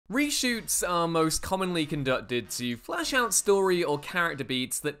Reshoots are most commonly conducted to flesh out story or character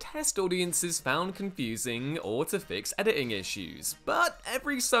beats that test audiences found confusing or to fix editing issues, but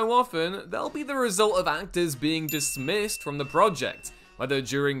every so often they'll be the result of actors being dismissed from the project, whether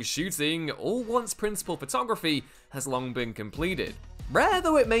during shooting or once principal photography has long been completed. Rare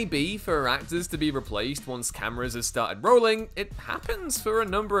though it may be for actors to be replaced once cameras have started rolling, it happens for a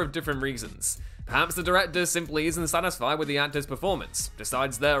number of different reasons. Perhaps the director simply isn't satisfied with the actor's performance,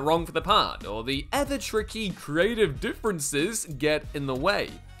 decides they're wrong for the part, or the ever-tricky creative differences get in the way.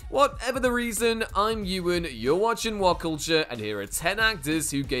 Whatever the reason, I'm Ewan, you're watching What Culture, and here are 10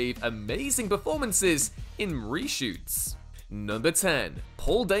 actors who gave amazing performances in reshoots. Number 10.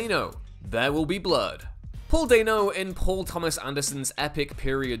 Paul Dano, There Will Be Blood. Paul Dano in Paul Thomas Anderson's epic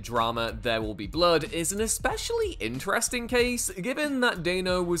period drama There Will Be Blood is an especially interesting case given that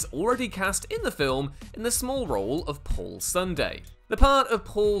Dano was already cast in the film in the small role of Paul Sunday. The part of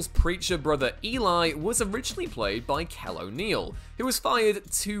Paul's preacher brother Eli was originally played by Kel O'Neill, who was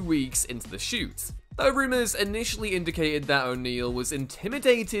fired 2 weeks into the shoot. Though rumors initially indicated that O'Neill was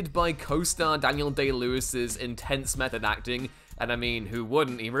intimidated by co-star Daniel Day-Lewis's intense method acting, and I mean, who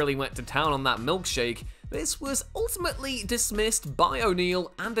wouldn't, he really went to town on that milkshake, this was ultimately dismissed by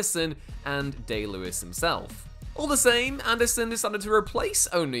O'Neill, Anderson, and Day-Lewis himself. All the same, Anderson decided to replace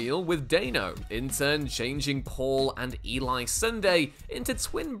O'Neill with Dano, in turn changing Paul and Eli Sunday into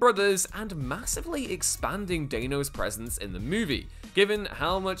twin brothers and massively expanding Dano's presence in the movie, given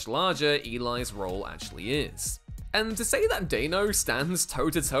how much larger Eli's role actually is. And to say that Dano stands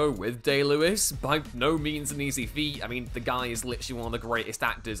toe-to-toe with Day-Lewis, by no means an easy feat, I mean, the guy is literally one of the greatest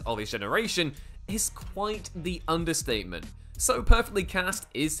actors of his generation, is quite the understatement. So perfectly cast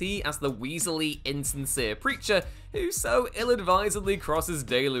is he as the weaselly, insincere preacher who so ill-advisedly crosses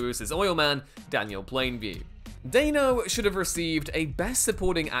Day-Lewis's oilman, Daniel Plainview. Dano should have received a Best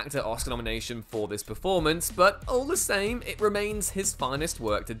Supporting Actor Oscar nomination for this performance, but all the same, it remains his finest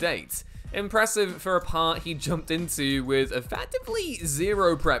work to date. Impressive for a part he jumped into with effectively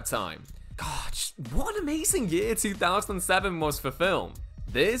zero prep time. Gosh, what an amazing year 2007 was for film.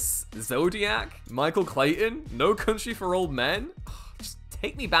 This, Zodiac, Michael Clayton, No Country for Old Men? Just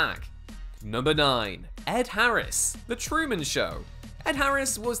take me back. Number 9. Ed Harris, The Truman Show. Ed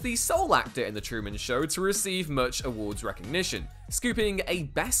Harris was the sole actor in The Truman Show to receive much awards recognition, scooping a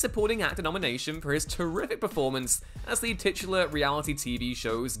Best Supporting Actor nomination for his terrific performance as the titular reality TV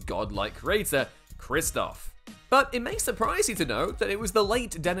show's godlike creator, Christof. But it may surprise you to know that it was the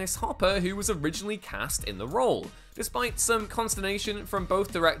late Dennis Hopper who was originally cast in the role, despite some consternation from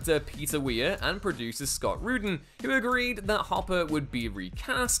both director Peter Weir and producer Scott Rudin, who agreed that Hopper would be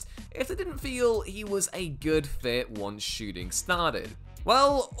recast if they didn't feel he was a good fit once shooting started.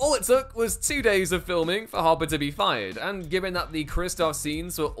 Well, all it took was 2 days of filming for Hopper to be fired, and given that the Christof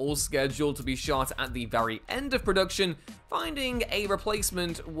scenes were all scheduled to be shot at the very end of production, finding a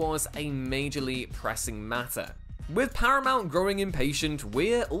replacement was a majorly pressing matter. With Paramount growing impatient,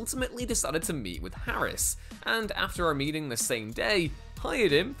 Weir ultimately decided to meet with Harris, and after a meeting the same day,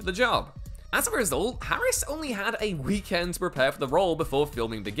 hired him for the job. As a result, Harris only had a weekend to prepare for the role before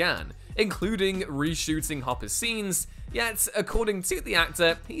filming began, including reshooting Hopper's scenes, yet according to the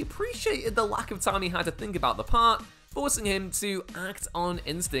actor, he appreciated the lack of time he had to think about the part, forcing him to act on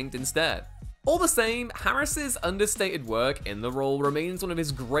instinct instead. All the same, Harris's understated work in the role remains one of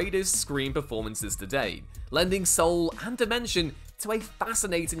his greatest screen performances to date, lending soul and dimension to a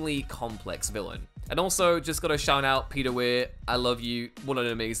fascinatingly complex villain. And also, just gotta shout out Peter Weir, I love you, what an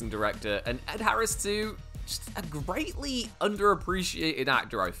amazing director, and Ed Harris too, just a greatly underappreciated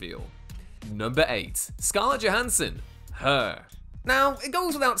actor I feel. Number 8. Scarlett Johansson, Her. Now, it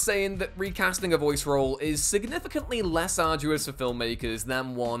goes without saying that recasting a voice role is significantly less arduous for filmmakers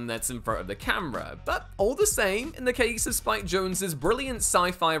than one that's in front of the camera, but all the same, in the case of Spike Jonze's brilliant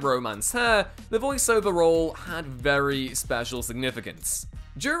sci-fi romance Her, the voiceover role had very special significance.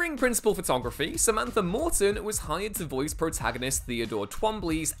 During principal photography, Samantha Morton was hired to voice protagonist Theodore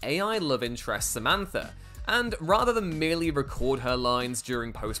Twombly's AI love interest Samantha, and rather than merely record her lines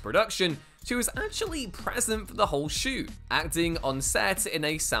during post-production, she was actually present for the whole shoot, acting on set in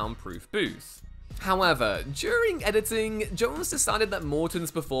a soundproof booth. However, during editing, Jones decided that Morton's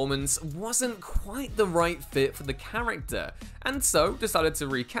performance wasn't quite the right fit for the character, and so decided to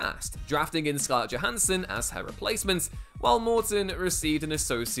recast, drafting in Scarlett Johansson as her replacement, while Morton received an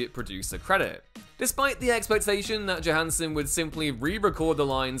associate producer credit. Despite the expectation that Johansson would simply re-record the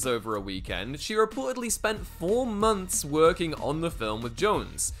lines over a weekend, she reportedly spent 4 months working on the film with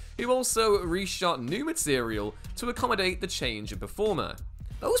Jones, who also reshot new material to accommodate the change of performer.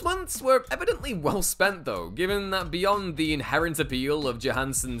 Those months were evidently well spent though, given that beyond the inherent appeal of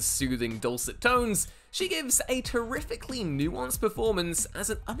Johansson's soothing dulcet tones, she gives a terrifically nuanced performance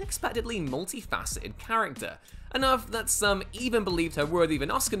as an unexpectedly multifaceted character, enough that some even believed her worthy of an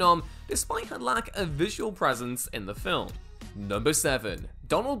Oscar nom despite her lack of visual presence in the film. Number 7.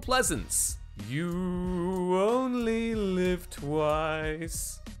 Donald Pleasence. You only live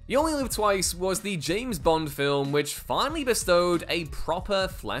twice. You Only Live Twice was the James Bond film which finally bestowed a proper,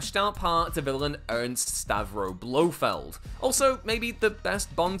 fleshed out part to villain Ernst Stavro Blofeld. Also, maybe the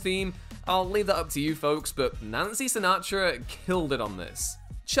best Bond theme? I'll leave that up to you folks, but Nancy Sinatra killed it on this.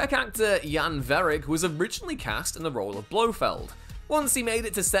 Czech actor Jan Verick was originally cast in the role of Blofeld. Once he made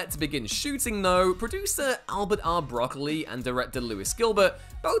it to set to begin shooting though, producer Albert R. Broccoli and director Lewis Gilbert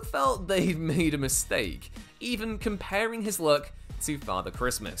both felt they'd made a mistake, even comparing his look to Father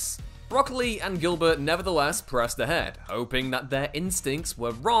Christmas. Broccoli and Gilbert nevertheless pressed ahead, hoping that their instincts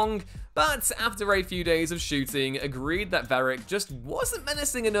were wrong, but after a few days of shooting, agreed that Verick just wasn't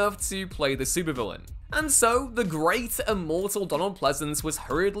menacing enough to play the supervillain. And so, the great, immortal Donald Pleasence was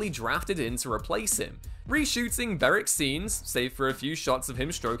hurriedly drafted in to replace him, reshooting Verick's scenes, save for a few shots of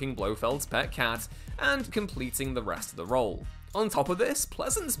him stroking Blofeld's pet cat, and completing the rest of the role. On top of this,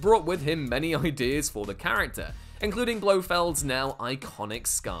 Pleasence brought with him many ideas for the character, including Blofeld's now iconic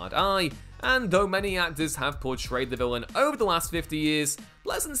scarred eye, and though many actors have portrayed the villain over the last 50 years,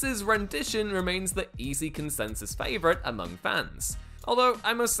 Pleasence's rendition remains the easy consensus favourite among fans. Although,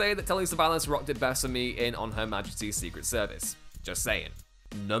 I must say that Telly Savalas rocked it best for me in On Her Majesty's Secret Service. Just saying.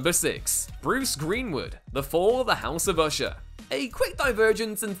 Number 6. Bruce Greenwood, The Fall of the House of Usher. A quick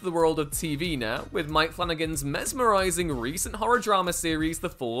divergence into the world of TV now, with Mike Flanagan's mesmerising recent horror drama series The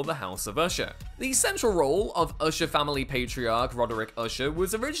Fall of the House of Usher. The central role of Usher family patriarch Roderick Usher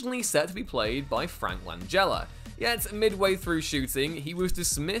was originally set to be played by Frank Langella, yet midway through shooting, he was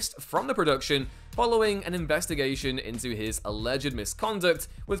dismissed from the production following an investigation into his alleged misconduct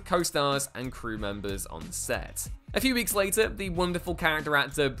with co-stars and crew members on set. A few weeks later, the wonderful character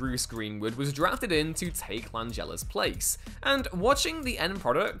actor Bruce Greenwood was drafted in to take Langella's place, and watching the end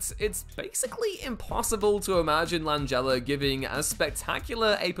product, it's basically impossible to imagine Langella giving as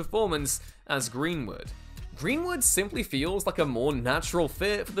spectacular a performance as Greenwood. Greenwood simply feels like a more natural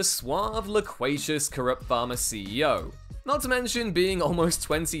fit for the suave, loquacious, corrupt farmer CEO. Not to mention being almost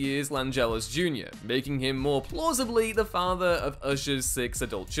 20 years Langella's junior, making him more plausibly the father of Usher's 6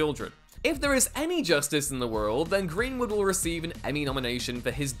 adult children. If there is any justice in the world, then Greenwood will receive an Emmy nomination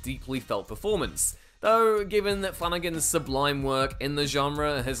for his deeply felt performance. Though, given that Flanagan's sublime work in the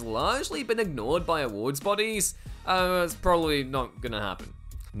genre has largely been ignored by awards bodies, it's probably not gonna happen.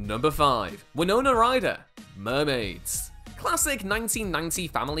 Number 5. Winona Ryder, Mermaids. Classic 1990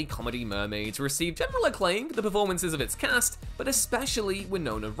 family comedy Mermaids received general acclaim for the performances of its cast, but especially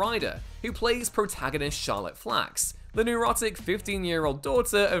Winona Ryder, who plays protagonist Charlotte Flax, the neurotic 15-year-old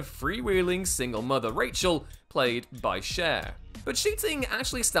daughter of freewheeling single mother Rachel, played by Cher. But shooting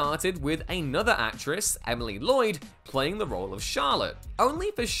actually started with another actress, Emily Lloyd, playing the role of Charlotte, only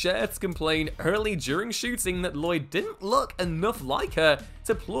for Cher to complain early during shooting that Lloyd didn't look enough like her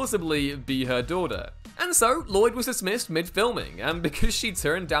to plausibly be her daughter. And so, Lloyd was dismissed mid-filming, and because she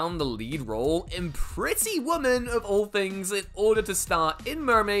turned down the lead role in Pretty Woman of all things in order to star in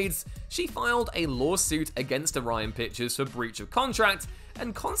Mermaids, she filed a lawsuit against Orion Pictures for breach of contract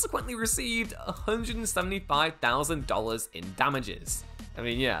and consequently received $175,000 in damages. I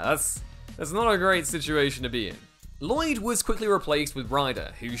mean, yeah, that's not a great situation to be in. Lloyd was quickly replaced with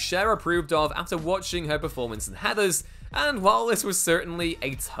Ryder, who Cher approved of after watching her performance in Heathers, and while this was certainly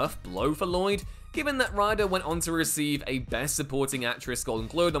a tough blow for Lloyd, given that Ryder went on to receive a Best Supporting Actress Golden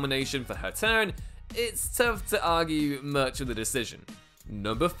Globe nomination for her turn, it's tough to argue much of the decision.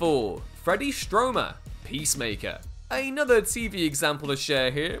 Number 4. Freddie Stromer, Peacemaker. Another TV example to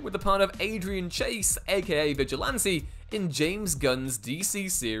share here with the part of Adrian Chase, aka Vigilante, in James Gunn's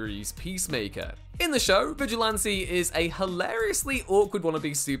DC series Peacemaker. In the show, Vigilante is a hilariously awkward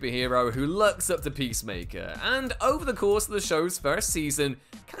wannabe superhero who looks up to Peacemaker, and over the course of the show's first season,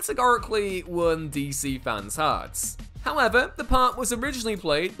 categorically won DC fans' hearts. However, the part was originally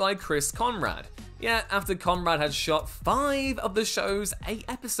played by Chris Conrad, yet after Conrad had shot 5 of the show's 8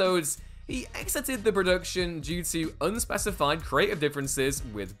 episodes, he exited the production due to unspecified creative differences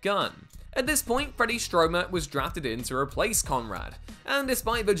with Gunn. At this point, Freddie Stromer was drafted in to replace Conrad, and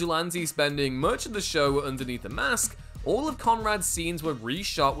despite Vigilante spending much of the show underneath a mask, all of Conrad's scenes were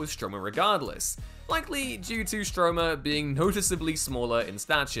reshot with Stromer regardless, likely due to Stromer being noticeably smaller in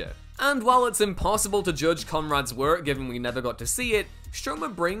stature. And while it's impossible to judge Conrad's work given we never got to see it,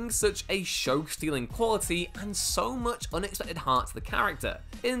 Stroma brings such a show-stealing quality and so much unexpected heart to the character,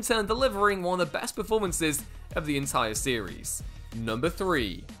 in turn delivering one of the best performances of the entire series. Number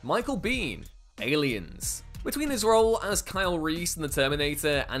 3. Michael Biehn, Aliens. Between his role as Kyle Reese in The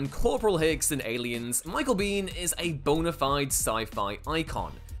Terminator and Corporal Hicks in Aliens, Michael Biehn is a bona fide sci-fi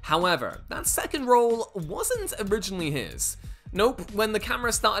icon. However, that second role wasn't originally his. Nope, when the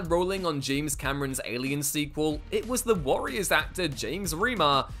camera started rolling on James Cameron's Alien sequel, it was the Warriors actor James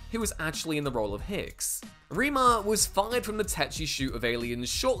Remar who was actually in the role of Hicks. Remar was fired from the Tetchy shoot of Aliens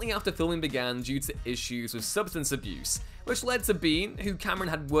shortly after filming began due to issues with substance abuse, which led to Biehn, who Cameron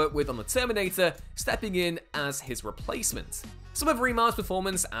had worked with on The Terminator, stepping in as his replacement. Some of Remar's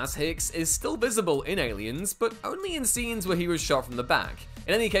performance as Hicks is still visible in Aliens, but only in scenes where he was shot from the back.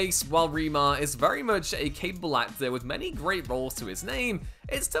 In any case, while Remar is very much a capable actor with many great roles to his name,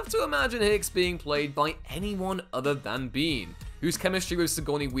 it's tough to imagine Hicks being played by anyone other than Biehn, whose chemistry with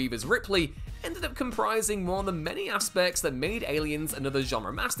Sigourney Weaver's Ripley ended up comprising one of the many aspects that made Aliens another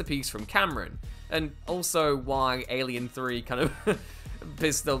genre masterpiece from Cameron, and also why Alien 3 kind of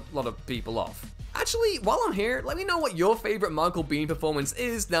pissed a lot of people off. Actually, while I'm here, let me know what your favorite Michael Biehn performance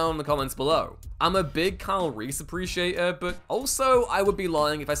is down in the comments below. I'm a big Kyle Reese appreciator, but also I would be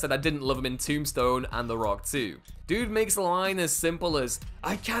lying if I said I didn't love him in Tombstone and The Rock 2. Dude makes a line as simple as,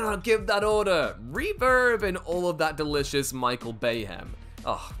 "I cannot give that order," reverb, and all of that delicious Michael Bayhem.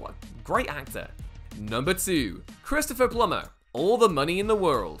 Oh, what a great actor. Number 2. Christopher Plummer, All the Money in the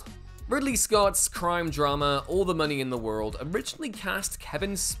World. Ridley Scott's crime drama All the Money in the World originally cast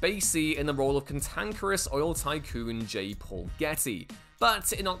Kevin Spacey in the role of cantankerous oil tycoon J. Paul Getty,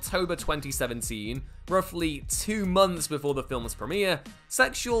 but in October 2017, roughly 2 months before the film's premiere,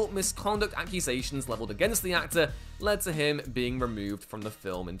 sexual misconduct accusations leveled against the actor led to him being removed from the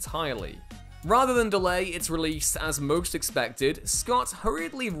film entirely. Rather than delay its release as most expected, Scott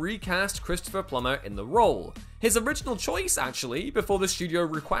hurriedly recast Christopher Plummer in the role. His original choice, actually, before the studio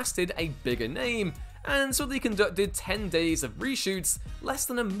requested a bigger name, and so they conducted 10 days of reshoots less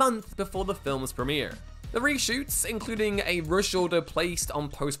than a month before the film's premiere. The reshoots, including a rush order placed on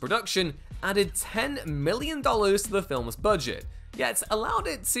post-production, added $10 million to the film's budget, yet allowed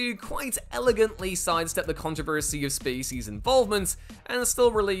it to quite elegantly sidestep the controversy of Spacey's involvement and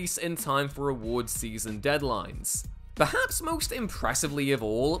still release in time for awards season deadlines. Perhaps most impressively of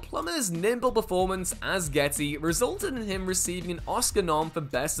all, Plummer's nimble performance as Getty resulted in him receiving an Oscar nom for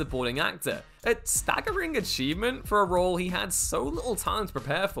Best Supporting Actor, a staggering achievement for a role he had so little time to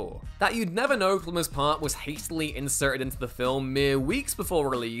prepare for. That you'd never know Plummer's part was hastily inserted into the film mere weeks before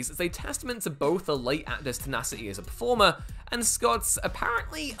release is a testament to both the late actor's tenacity as a performer and Scott's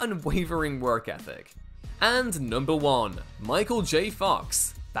apparently unwavering work ethic. And number 1, Michael J.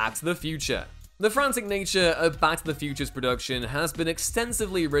 Fox, Back to the Future. The frantic nature of Back to the Future's production has been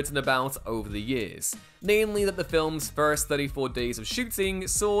extensively written about over the years, namely that the film's first 34 days of shooting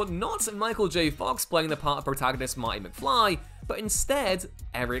saw not Michael J. Fox playing the part of protagonist Marty McFly, but instead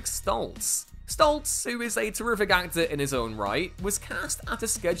Eric Stoltz. Stoltz, who is a terrific actor in his own right, was cast after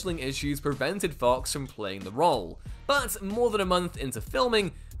scheduling issues prevented Fox from playing the role. But more than a month into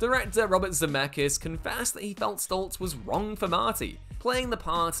filming, director Robert Zemeckis confessed that he felt Stoltz was wrong for Marty, playing the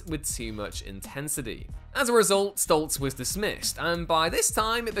part with too much intensity. As a result, Stoltz was dismissed, and by this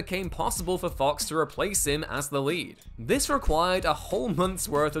time it became possible for Fox to replace him as the lead. This required a whole month's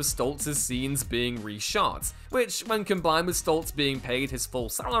worth of Stoltz's scenes being reshot, which, when combined with Stoltz being paid his full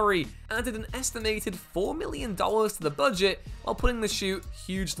salary, added an estimated $4 million to the budget while putting the shoot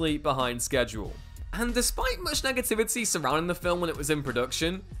hugely behind schedule. And despite much negativity surrounding the film when it was in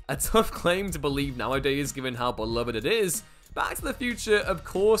production, a tough claim to believe nowadays given how beloved it is, Back to the Future of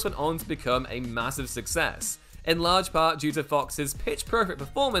course went on to become a massive success, in large part due to Fox's pitch-perfect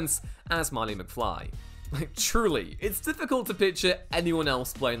performance as Marty McFly. Like, truly, it's difficult to picture anyone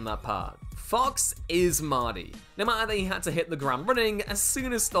else playing that part. Fox is Marty, no matter that he had to hit the ground running as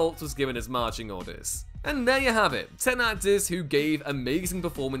soon as Stoltz was given his marching orders. And there you have it, 10 actors who gave amazing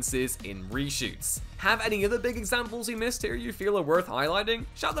performances in reshoots. Have any other big examples we missed here you feel are worth highlighting?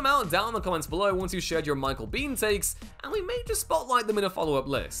 Shout them out down in the comments below once you've shared your Michael Biehn takes, and we may just spotlight them in a follow-up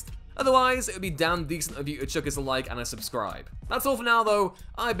list. Otherwise, it would be damn decent of you to chuck us a like and a subscribe. That's all for now though,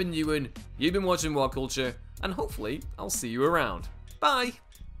 I've been Ewan, you've been watching WhatCulture, and hopefully I'll see you around. Bye!